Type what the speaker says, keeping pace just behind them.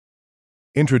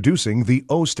Introducing the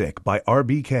O-Stick by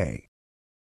RBK.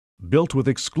 Built with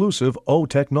exclusive O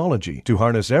technology to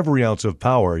harness every ounce of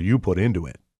power you put into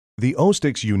it. The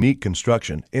O-Stick's unique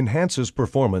construction enhances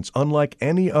performance unlike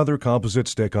any other composite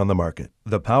stick on the market.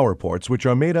 The power ports, which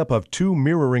are made up of two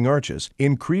mirroring arches,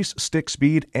 increase stick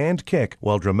speed and kick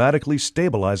while dramatically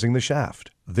stabilizing the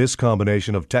shaft. This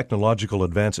combination of technological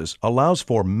advances allows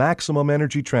for maximum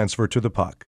energy transfer to the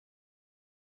puck.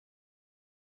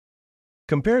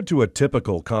 Compared to a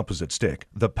typical composite stick,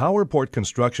 the power port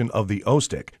construction of the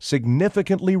O-Stick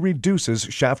significantly reduces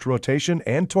shaft rotation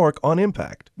and torque on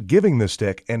impact, giving the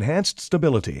stick enhanced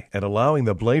stability and allowing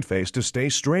the blade face to stay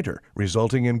straighter,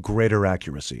 resulting in greater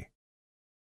accuracy.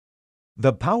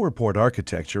 The power port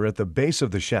architecture at the base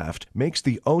of the shaft makes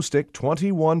the O-Stick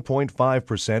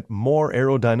 21.5% more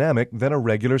aerodynamic than a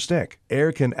regular stick.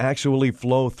 Air can actually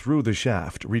flow through the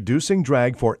shaft, reducing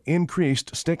drag for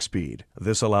increased stick speed.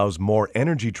 This allows more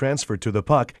energy transfer to the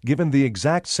puck given the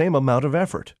exact same amount of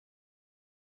effort.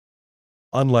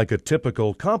 Unlike a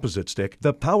typical composite stick,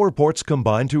 the power ports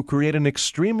combine to create an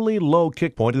extremely low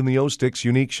kick point in the O-Stick's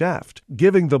unique shaft,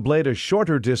 giving the blade a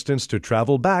shorter distance to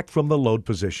travel back from the load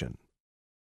position.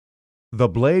 The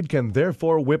blade can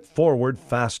therefore whip forward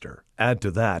faster. Add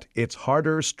to that its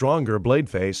harder, stronger blade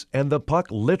face, and the puck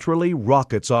literally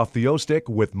rockets off the O-Stick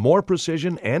with more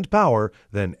precision and power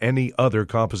than any other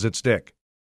composite stick.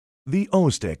 The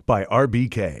O-Stick by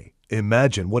RBK.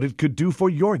 Imagine what it could do for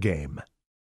your game.